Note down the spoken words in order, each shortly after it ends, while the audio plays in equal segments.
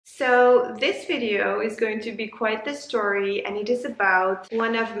So this video is going to be quite the story, and it is about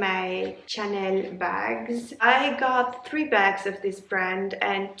one of my Chanel bags. I got 3 bags of this brand,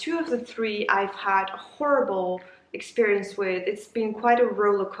 and 2 of the 3 I've had a horrible experience with. It's been quite a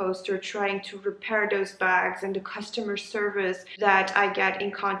roller coaster trying to repair those bags, and the customer service that I get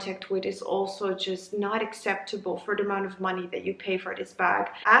in contact with is also just not acceptable for the amount of money that you pay for this bag.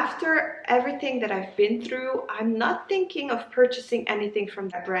 After everything that I've been through, I'm not thinking of purchasing anything from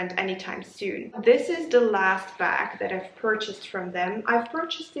that brand anytime soon. This is the last bag that I've purchased from them. I've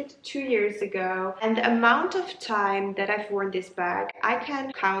purchased it 2 years ago, and the amount of time that I've worn this bag I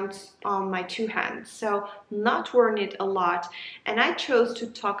can count on my 2 hands, so not worn it a lot. And I chose to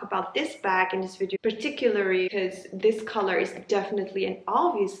talk about this bag in this video particularly because this color is definitely and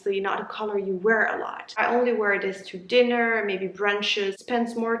obviously not a color you wear a lot. I only wear this to dinner, maybe brunches,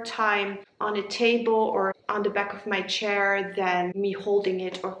 spends more time on a table or on the back of my chair than me holding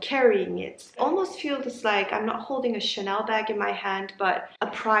it or carrying it. It almost feels like I'm not holding a Chanel bag in my hand, but a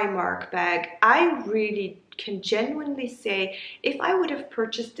Primark bag. I really can genuinely say if I would have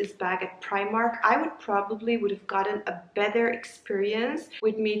purchased this bag at Primark, I would have gotten a better experience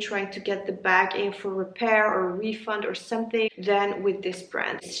with me trying to get the bag in for repair or refund or something than with this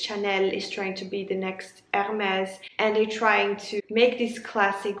brand. Chanel is trying to be the next Hermes, and they're trying to make these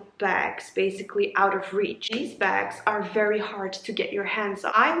classic bags basically out of reach. These bags are very hard to get your hands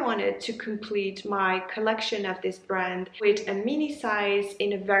on. I wanted to complete my collection of this brand with a mini size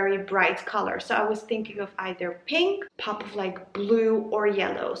in a very bright color, so I was thinking of either pink, pop of like blue, or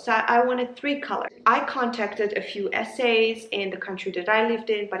yellow. So I wanted 3 colors. I contacted a few SAs in the country that I lived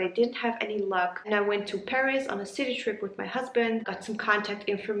in, but I didn't have any luck. And I went to Paris on a city trip with my husband, got some contact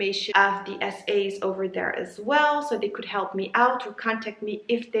information of the SAs over there as well, so they could help me out or contact me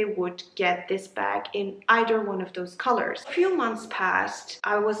if they would get this bag in either one of those colors. A few months passed.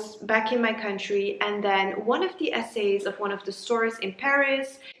 I was back in my country, and then one of the SAs of one of the stores in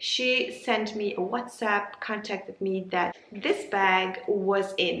Paris, she sent me a WhatsApp, contacted me that this bag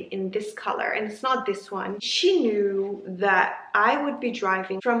was in this color, and it's not this one. She knew that I would be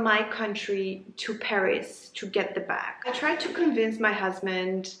driving from my country to Paris to get the bag. I tried to convince my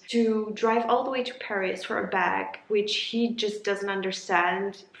husband to drive all the way to Paris for a bag, which he just doesn't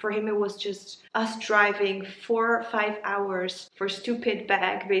understand. For him, it was just us driving 4 or 5 hours for a stupid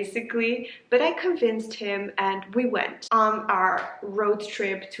bag, basically. But I convinced him, and we went on our road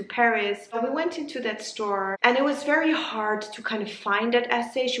trip to Paris. We went into that store, and it was very hard to kind of find that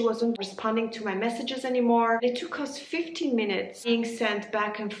essay. She wasn't responding to my messages anymore. It took us 15 minutes being sent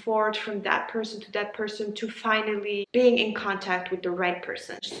back and forth from that person to finally being in contact with the right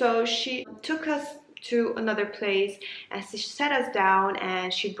person. So she took us to another place, and she sat us down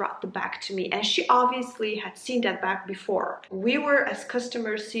and she brought the bag to me, and she obviously had seen that bag before. We were as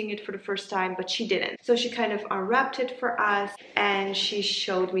customers seeing it for the first time, but she didn't. So she kind of unwrapped it for us and she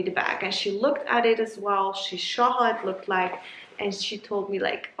showed me the bag, and she looked at it as well. She saw how it looked like, and she told me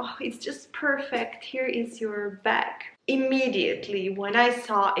like, oh, it's just perfect, here is your bag. Immediately when I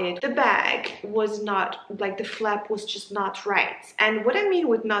saw it, the bag was not, like the flap was just not right. And what I mean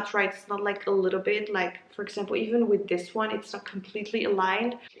with not right, it's not like a little bit, like for example, even with this one, it's not completely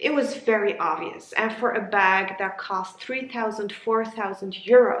aligned. It was very obvious. And for a bag that costs 3,000, 4,000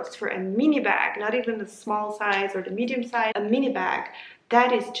 euros for a mini bag, not even the small size or the medium size, a mini bag,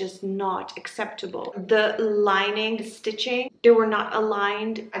 that is just not acceptable. The lining, the stitching, they were not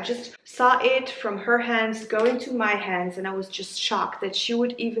aligned. I just saw it from her hands go into my hands, and I was just shocked that she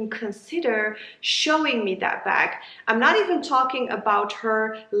would even consider showing me that bag. I'm not even talking about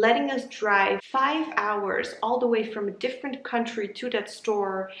her letting us drive 5 hours all the way from a different country to that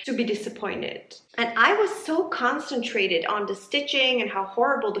store to be disappointed. And I was so concentrated on the stitching and how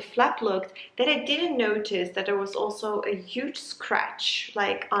horrible the flap looked that I didn't notice that there was also a huge scratch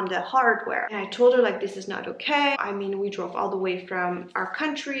like on the hardware. And I told her like, this is not okay. I mean, we drove all the way from our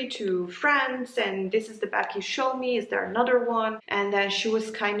country to France, and this is the bag you showed me. Is there another one? And then she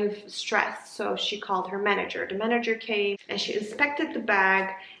was kind of stressed, so she called her manager. The manager came and she inspected the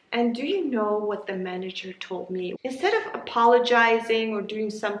bag. And do you know what the manager told me? Instead of apologizing or doing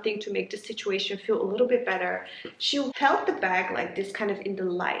something to make the situation feel a little bit better, she held the bag like this, kind of in the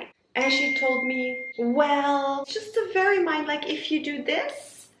light. And she told me, well, just a very mind, like if you do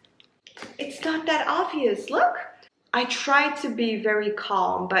this, it's not that obvious, look. I try to be very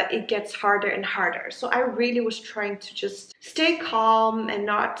calm, but it gets harder and harder. So I really was trying to just stay calm and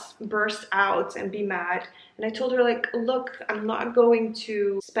not burst out and be mad. And I told her, like, look, I'm not going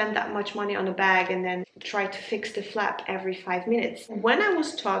to spend that much money on a bag and then try to fix the flap every 5 minutes. When I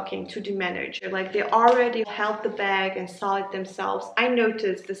was talking to the manager, like they already held the bag and saw it themselves, I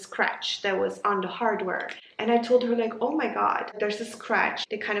noticed the scratch that was on the hardware. And I told her, like, oh my God, there's a scratch.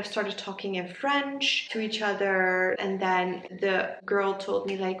 They kind of started talking in French to each other. And then the girl told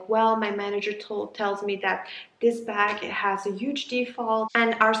me, like, well, my manager tells me that this bag, it has a huge default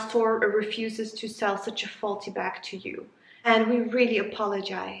and our store refuses to sell such a faulty bag to you. And we really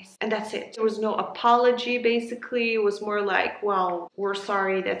apologize. And that's it. There was no apology, basically. It was more like, well, we're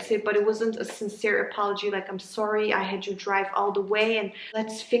sorry, that's it. But it wasn't a sincere apology, like, I'm sorry, I had you drive all the way and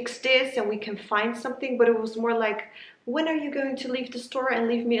let's fix this and we can find something. But it was more like, when are you going to leave the store and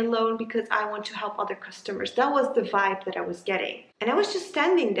leave me alone because I want to help other customers? That was the vibe that I was getting. And I was just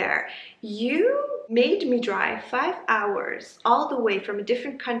standing there. You made me drive 5 hours all the way from a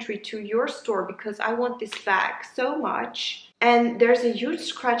different country to your store because I want this bag so much. And there's a huge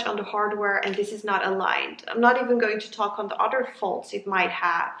scratch on the hardware and this is not aligned. I'm not even going to talk on the other faults it might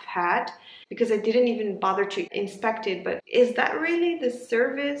have had because I didn't even bother to inspect it. But is that really the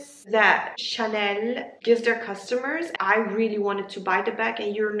service that Chanel gives their customers? I really wanted to buy the bag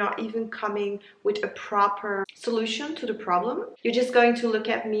and you're not even coming with a proper solution to the problem. You're just going to look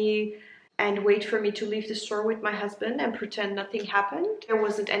at me and wait for me to leave the store with my husband and pretend nothing happened. There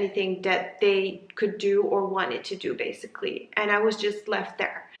wasn't anything that they could do or wanted to do, basically. And I was just left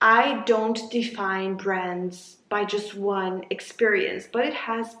there. I don't define brands by just one experience, but it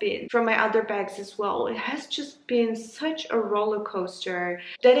has been from my other bags as well. It has just been such a roller coaster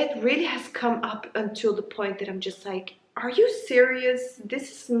that it really has come up until the point that I'm just like, are you serious?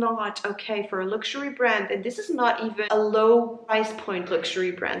 This is not okay for a luxury brand, and this is not even a low price point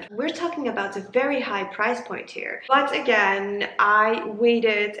luxury brand. We're talking about a very high price point here. But again, I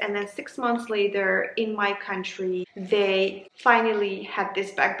waited, and then 6 months later in my country, they finally had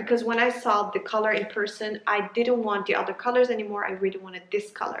this bag because when I saw the color in person, I didn't want the other colors anymore. I really wanted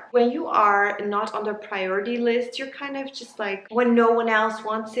this color. When you are not on the priority list, you're kind of just like, when no one else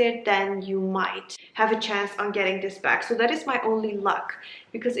wants it, then you might have a chance on getting this bag. So that is my only luck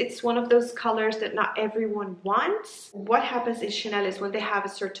because it's one of those colors that not everyone wants. What happens in Chanel is when they have a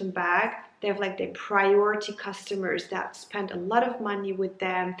certain bag, they have like their priority customers that spend a lot of money with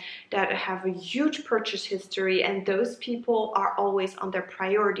them, that have a huge purchase history, and those people are always on their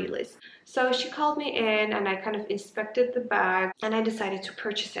priority list. So she called me in and I kind of inspected the bag and I decided to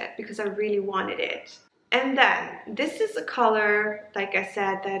purchase it because I really wanted it. And then this is a color, like I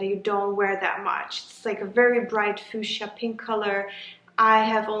said, that you don't wear that much. It's like a very bright fuchsia pink color. I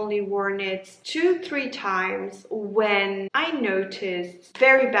have only worn it 2-3 times when I noticed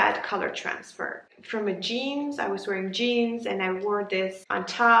very bad color transfer. From a jeans, I was wearing jeans and I wore this on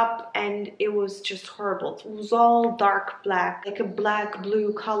top and it was just horrible. It was all dark black, like a black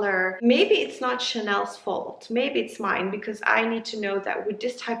blue color. Maybe it's not Chanel's fault, maybe it's mine, because I need to know that with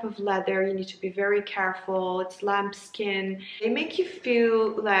this type of leather you need to be very careful. It's lambskin. They make you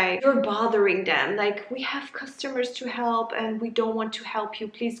feel like you're bothering them, like, we have customers to help and we don't want to help you,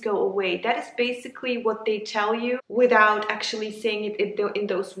 please go away. That is basically what they tell you without actually saying it in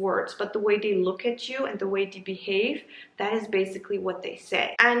those words, but the way they look at you and the way they behave, that is basically what they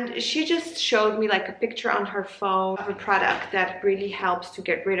say. And she just showed me like a picture on her phone of a product that really helps to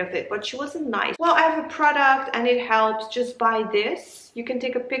get rid of it, but she wasn't nice. Well, I have a product and it helps, just buy this. You can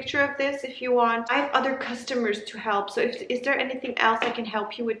take a picture of this if you want. I have other customers to help, so is there anything else I can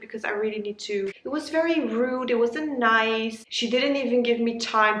help you with, because I really need to. It was very rude, it wasn't nice. She didn't even give me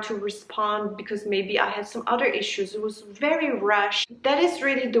time to respond because maybe I had some other issues. It was very rushed. That is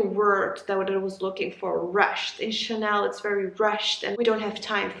really the word that I was looking for, rushed. In Chanel, it's very rushed and we don't have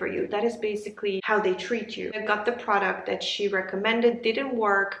time for you. That is basically how they treat you. I got the product that she recommended, didn't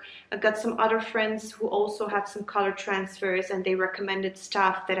work. I got some other friends who also had some color transfers and they recommended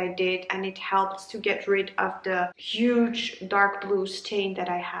stuff that I did, and it helped to get rid of the huge dark blue stain that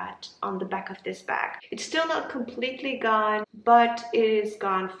I had on the back of this bag. It's still not completely gone, but it is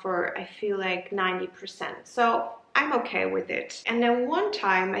gone for, I feel like, 90%. So I'm okay with it. And then one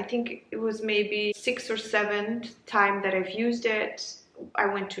time, I think it was maybe 6th or 7th time that I've used it, I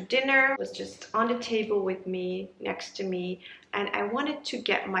went to dinner, it was just on the table with me, next to me, and I wanted to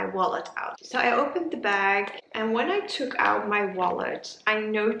get my wallet out. So I opened the bag, and when I took out my wallet, I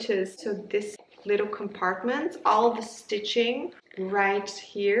noticed, so this little compartment, all the stitching right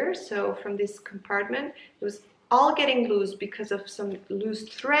here, so from this compartment, it was all getting loose because of some loose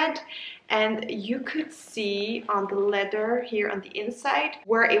thread, and you could see on the leather here on the inside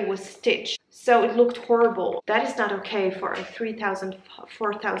where it was stitched. So it looked horrible. That is not okay for a 3,000,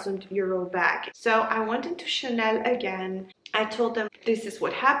 4,000 euro bag. So I went into Chanel again. I told them this is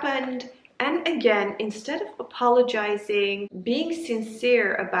what happened. And again, instead of apologizing, being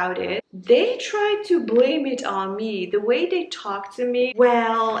sincere about it, they tried to blame it on me. The way they talked to me,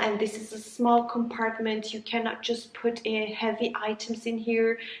 well, and this is a small compartment, you cannot just put in heavy items in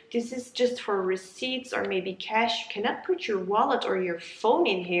here. This is just for receipts or maybe cash. You cannot put your wallet or your phone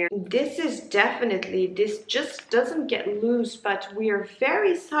in here. This just doesn't get loose, but we are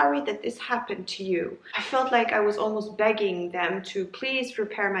very sorry that this happened to you. I felt like I was almost begging them to please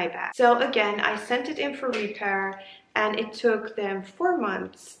repair my bag. So again, I sent it in for repair, and it took them 4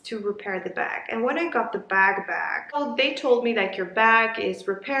 months to repair the bag. And when I got the bag back, well, they told me like, your bag is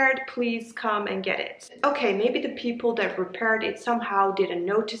repaired, please come and get it. Okay, maybe the people that repaired it somehow didn't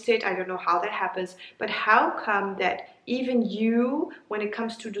notice it. I don't know how that happens, but how come that even you, when it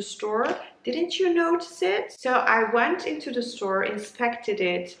comes to the store, didn't you notice it? So I went into the store, inspected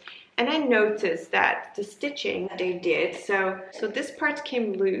it, and I noticed that the stitching they did, so this part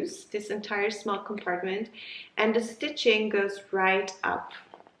came loose, this entire small compartment, and the stitching goes right up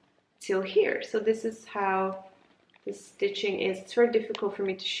till here. So this is how the stitching is. It's very difficult for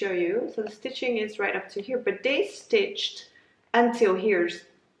me to show you. So the stitching is right up to here, but they stitched until here,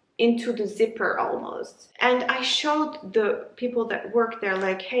 into the zipper almost. And I showed the people that work there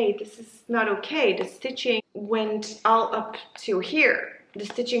like, hey, this is not okay. The stitching went all up to here. The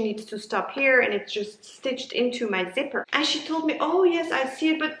stitching needs to stop here, and it's just stitched into my zipper. And she told me, oh yes, I see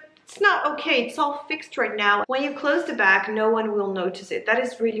it, but it's not okay. It's all fixed right now. When you close the bag, no one will notice it. That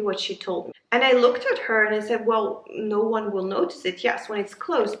is really what she told me. And I looked at her and I said, well, no one will notice it. Yes, when it's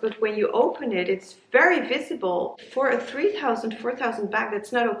closed, but when you open it, it's very visible. For a 3,000, 4,000 bag,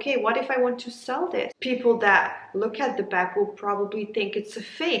 that's not okay. What if I want to sell this? People that look at the bag will probably think it's a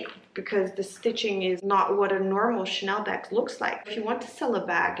fake, because the stitching is not what a normal Chanel bag looks like. If you want to sell a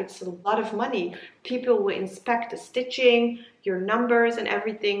bag, it's a lot of money. People will inspect the stitching, your numbers and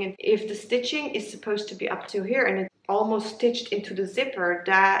everything. And if the stitching is supposed to be up to here and it's almost stitched into the zipper,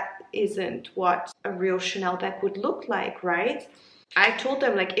 that isn't what a real Chanel bag would look like, right? I told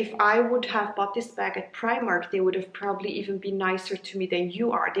them, like, if I would have bought this bag at Primark, they would have probably even been nicer to me than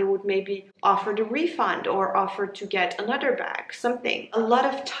you are. They would maybe offer the refund or offer to get another bag, something. A lot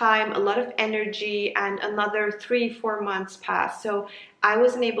of time, a lot of energy, and another 3-4 months passed. So I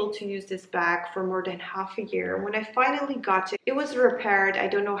wasn't able to use this bag for more than half a year. When I finally got it, it was repaired. I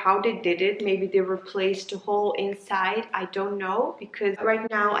don't know how they did it. Maybe they replaced the whole inside. I don't know, because right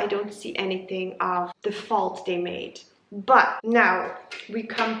now I don't see anything of the fault they made. But now we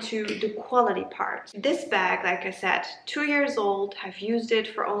come to the quality part. This bag, like I said, 2 years old. I've used it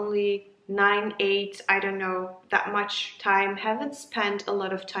for only 9, 8, I don't know, that much time. Haven't spent a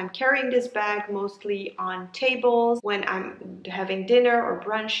lot of time carrying this bag, mostly on tables when I'm having dinner or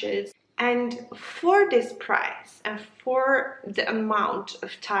brunches. And for this price and for the amount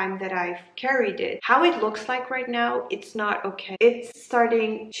of time that I've carried it, how it looks like right now, it's not okay. It's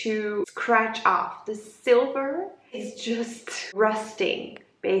starting to scratch off. The silver is just rusting,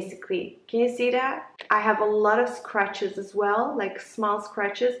 basically. Can you see that? I have a lot of scratches as well, like small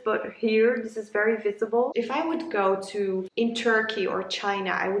scratches, but here this is very visible. If I would go to, in Turkey or China,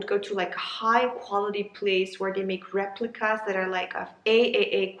 I would go to like a high quality place where they make replicas that are like of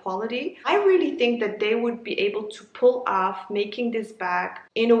AAA quality. I really think that they would be able to pull off making this bag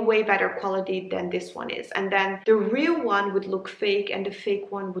in a way better quality than this one is. And then the real one would look fake and the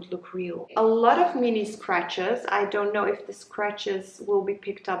fake one would look real. A lot of mini scratches. I don't know if the scratches will be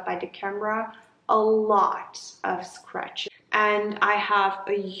picked up by the camera. A lot of scratches, and I have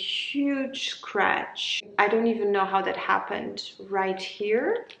a huge scratch. I don't even know how that happened right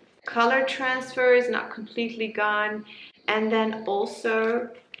here. Color transfer is not completely gone, and then also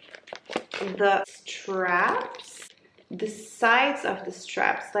the straps, the sides of the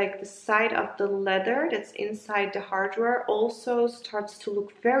straps, like the side of the leather that's inside the hardware, also starts to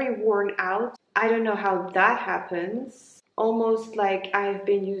look very worn out. I don't know how that happens. Almost like I've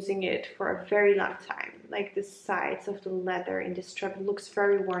been using it for a very long time. Like the sides of the leather in this strap looks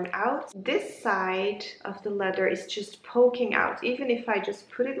very worn out. This side of the leather is just poking out. Even if I just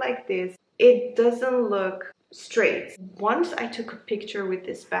put it like this, it doesn't look straight. Once I took a picture with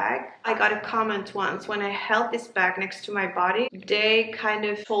this bag, I got a comment once when I held this bag next to my body. They kind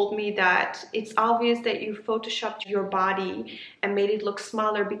of told me that it's obvious that you photoshopped your body and made it look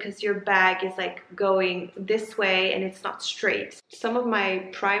smaller because your bag is like going this way and it's not straight. Some of my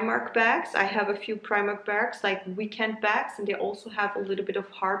Primark bags, I have a few Primark bags, like weekend bags, and they also have a little bit of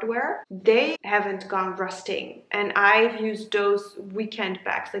hardware. They haven't gone rusting, and I've used those weekend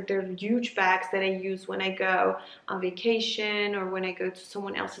bags, like they're huge bags that I use when I go on vacation or when I go to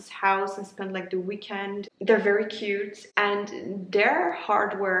someone else's house and spend like the weekend. They're very cute and their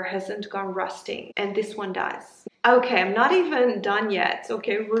hardware hasn't gone rusting, and this one does. Okay, I'm not even done yet.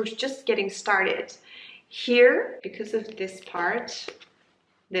 Okay, we're just getting started. Here, because of this part,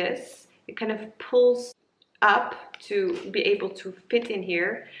 it kind of pulls up to be able to fit in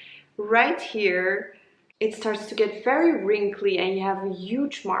here. Right here, it starts to get very wrinkly and you have a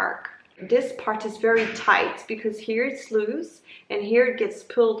huge mark. This part is very tight because here it's loose and here it gets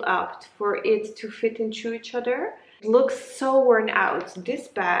pulled up for it to fit into each other. It looks so worn out. This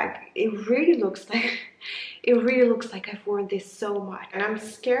bag, it really looks like I've worn this so much, and I'm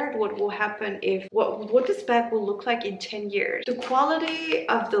scared what will happen if what this bag will look like in 10 years. The quality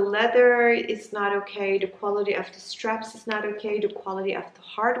of the leather is not okay, the quality of the straps is not okay, the quality of the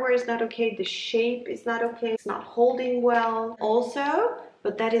hardware is not okay, the shape is not okay, it's not holding well also,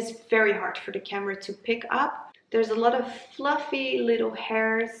 but that is very hard for the camera to pick up. There's a lot of fluffy little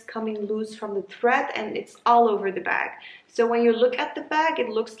hairs coming loose from the thread and it's all over the bag. So when you look at the bag, it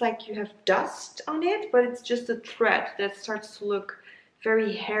looks like you have dust on it, but it's just a thread that starts to look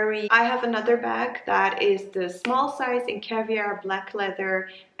very hairy. I have another bag that is the small size in caviar black leather,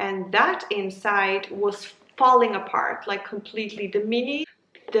 and that inside was falling apart like completely. The mini,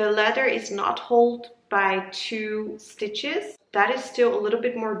 the leather is not held by 2 stitches. That is still a little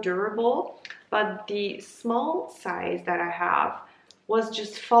bit more durable. But the small size that I have was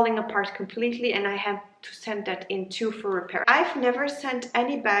just falling apart completely and I had to send that in for repair. I've never sent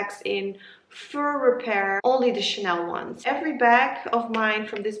any bags in for repair, only the Chanel ones. Every bag of mine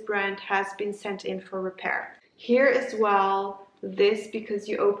from this brand has been sent in for repair. Here as well, this, because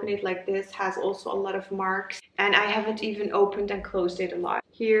you open it like this, has also a lot of marks and I haven't even opened and closed it a lot.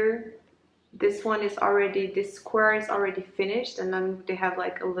 Here, this one is already, this square is already finished, and then they have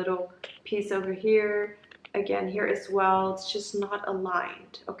like a little piece over here, again here as well. It's just not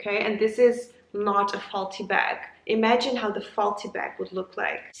aligned, okay? And this is not a faulty bag. Imagine how the faulty bag would look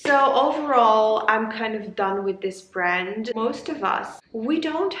like. So overall, I'm kind of done with this brand. Most of us, we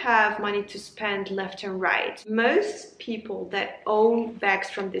don't have money to spend left and right. Most people that own bags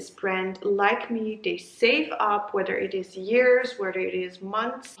from this brand, like me, they save up, whether it is years, whether it is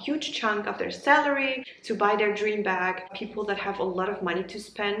months, huge chunk of their salary to buy their dream bag. People that have a lot of money to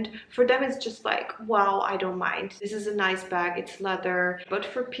spend, for them it's just like, wow, I don't mind. This is a nice bag, it's leather. But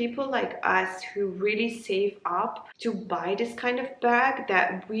for people like us who really save up to buy this kind of bag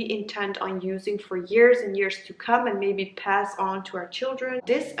that we intend on using for years and years to come and maybe pass on to our children,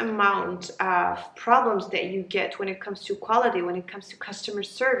 this amount of problems that you get when it comes to quality, when it comes to customer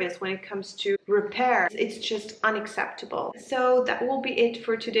service, when it comes to repair, it's just unacceptable. So that will be it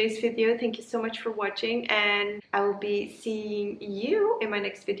for today's video. Thank you so much for watching, and I will be seeing you in my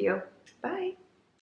next video. Bye!